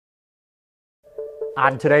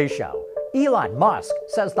On today's show, Elon Musk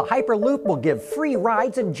says the Hyperloop will give free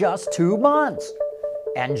rides in just 2 months.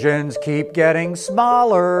 Engines keep getting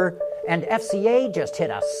smaller, and FCA just hit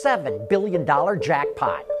a $7 billion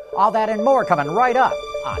jackpot. All that and more coming right up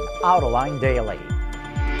on Autoline Daily.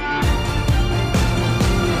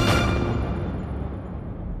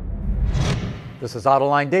 This is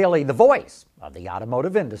Autoline Daily, the voice of the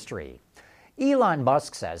automotive industry. Elon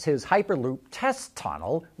Musk says his Hyperloop test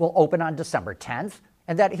tunnel will open on December 10th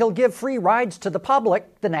and that he'll give free rides to the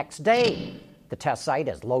public the next day. The test site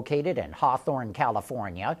is located in Hawthorne,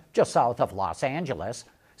 California, just south of Los Angeles.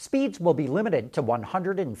 Speeds will be limited to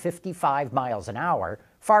 155 miles an hour,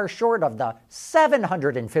 far short of the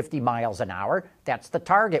 750 miles an hour that's the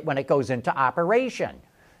target when it goes into operation.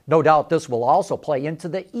 No doubt this will also play into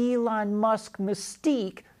the Elon Musk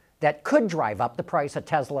mystique that could drive up the price of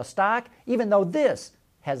Tesla stock, even though this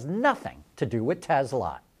has nothing to do with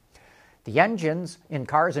Tesla. The engines in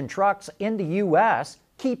cars and trucks in the U.S.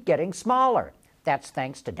 keep getting smaller. That's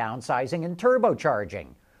thanks to downsizing and turbocharging.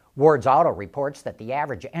 Ward's Auto reports that the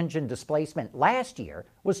average engine displacement last year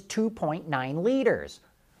was 2.9 liters.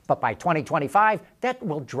 But by 2025, that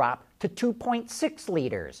will drop to 2.6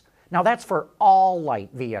 liters. Now that's for all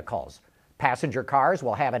light vehicles. Passenger cars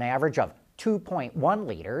will have an average of 2.1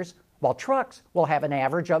 liters, while trucks will have an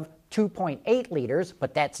average of 2.8 liters,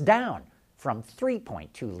 but that's down from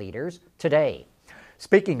 3.2 liters today.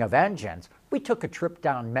 Speaking of engines, we took a trip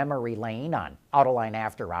down memory lane on Autoline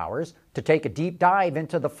After Hours to take a deep dive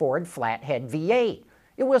into the Ford Flathead V8.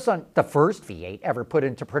 It wasn't the first V8 ever put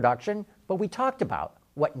into production, but we talked about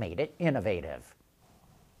what made it innovative.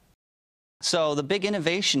 So the big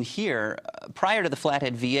innovation here, prior to the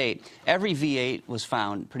Flathead V8, every V8 was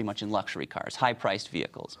found pretty much in luxury cars, high-priced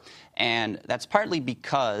vehicles. And that's partly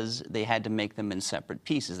because they had to make them in separate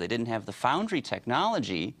pieces. They didn't have the foundry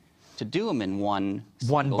technology to do them in one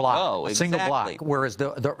block, go. A single block, whereas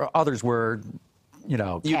the others were,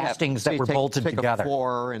 castings that were bolted together. A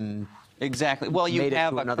floor and exactly. Well, you'd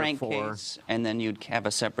have a crankcase, and then you'd have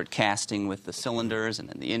a separate casting with the cylinders and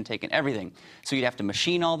then the intake and everything. So you'd have to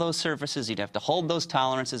machine all those surfaces, you'd have to hold those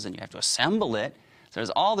tolerances, and you have to assemble it. So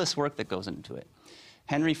there's all this work that goes into it.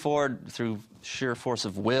 Henry Ford, through sheer force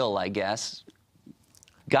of will, I guess,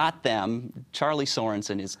 got them, Charlie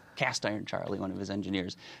Sorensen, his cast iron Charlie, one of his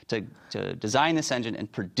engineers, to design this engine and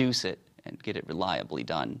produce it and get it reliably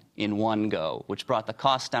done in one go, which brought the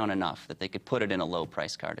cost down enough that they could put it in a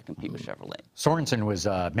low-price car to compete with Chevrolet. Sorensen was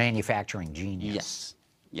a manufacturing genius. Yes,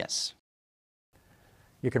 yes.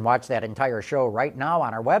 You can watch that entire show right now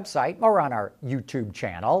on our website or on our YouTube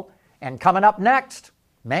channel. And coming up next,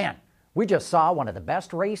 man, we just saw one of the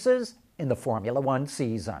best races in the Formula One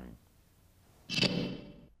season.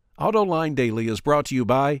 Autoline Daily is brought to you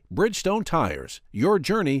by Bridgestone Tires, your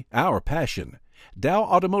journey, our passion. Dow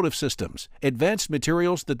Automotive Systems, advanced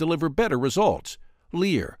materials that deliver better results.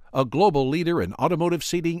 Lear, a global leader in automotive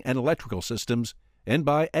seating and electrical systems. And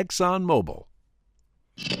by ExxonMobil.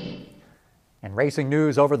 In racing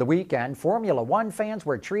news over the weekend, Formula One fans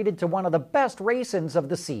were treated to one of the best races of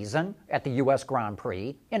the season at the U.S. Grand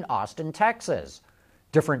Prix in Austin, Texas.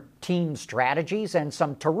 Different team strategies and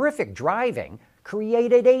some terrific driving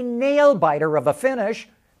created a nail-biter of a finish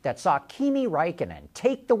that saw Kimi Räikkönen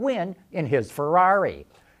take the win in his Ferrari.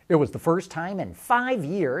 It was the first time in 5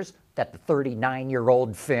 years that the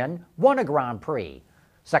 39-year-old Finn won a Grand Prix.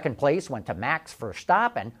 Second place went to Max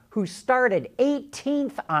Verstappen, who started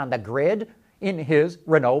 18th on the grid in his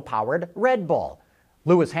Renault-powered Red Bull.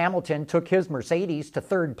 Lewis Hamilton took his Mercedes to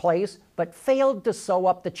third place, but failed to sew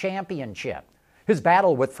up the championship. His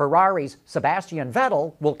battle with Ferrari's Sebastian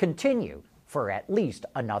Vettel will continue for at least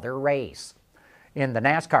another race. In the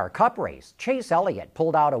NASCAR Cup race, Chase Elliott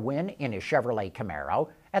pulled out a win in his Chevrolet Camaro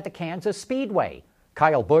at the Kansas Speedway.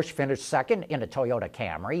 Kyle Busch finished second in a Toyota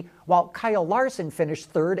Camry, while Kyle Larson finished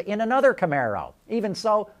third in another Camaro. Even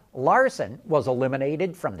so, Larson was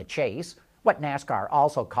eliminated from the chase, what NASCAR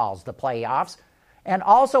also calls the playoffs, and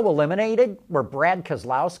also eliminated were Brad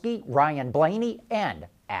Keselowski, Ryan Blaney, and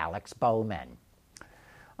Alex Bowman.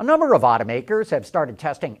 A number of automakers have started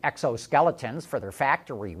testing exoskeletons for their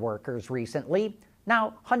factory workers recently.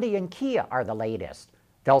 Now, Hyundai and Kia are the latest.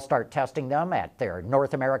 They'll start testing them at their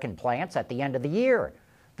North American plants at the end of the year.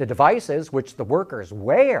 The devices, which the workers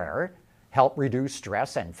wear, help reduce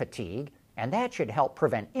stress and fatigue, and that should help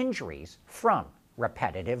prevent injuries from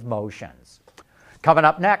repetitive motions. Coming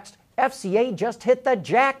up next, FCA just hit the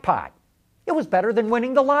jackpot. It was better than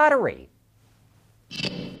winning the lottery.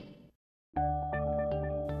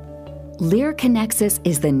 Lear Connexus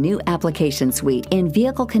is the new application suite in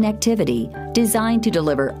vehicle connectivity designed to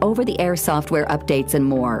deliver over-the-air software updates and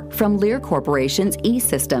more from Lear Corporation's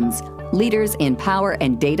E-Systems, leaders in power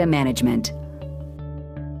and data management.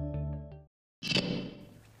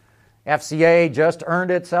 FCA just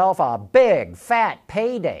earned itself a big, fat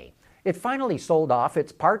payday. It finally sold off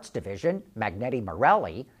its parts division, Magneti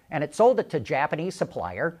Marelli, and it sold it to Japanese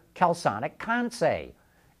supplier Calsonic Kansei.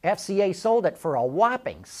 FCA sold it for a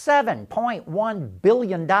whopping $7.1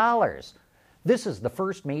 billion. This is the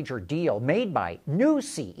first major deal made by new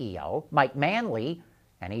CEO Mike Manley,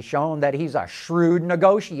 and he's shown that he's a shrewd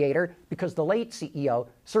negotiator because the late CEO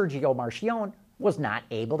Sergio Marchionne was not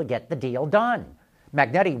able to get the deal done.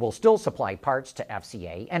 Magneti will still supply parts to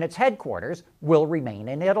FCA, and its headquarters will remain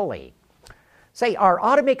in Italy. Say, are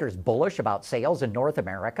automakers bullish about sales in North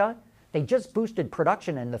America? They just boosted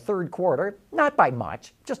production in the third quarter, not by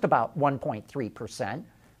much, just about 1.3%.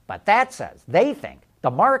 But that says they think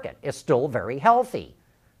the market is still very healthy.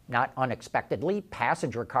 Not unexpectedly,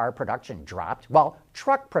 passenger car production dropped while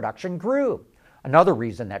truck production grew. Another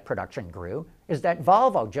reason that production grew is that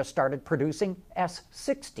Volvo just started producing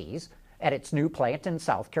S60s at its new plant in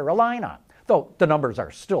South Carolina, though the numbers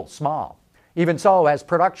are still small. Even so, as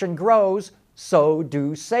production grows, so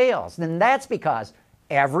do sales. And that's because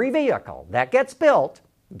every vehicle that gets built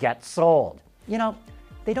gets sold. You know,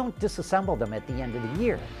 they don't disassemble them at the end of the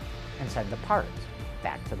year and send the parts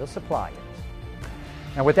back to the suppliers.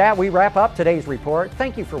 And with that, we wrap up today's report.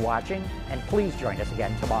 Thank you for watching, and please join us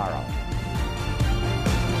again tomorrow.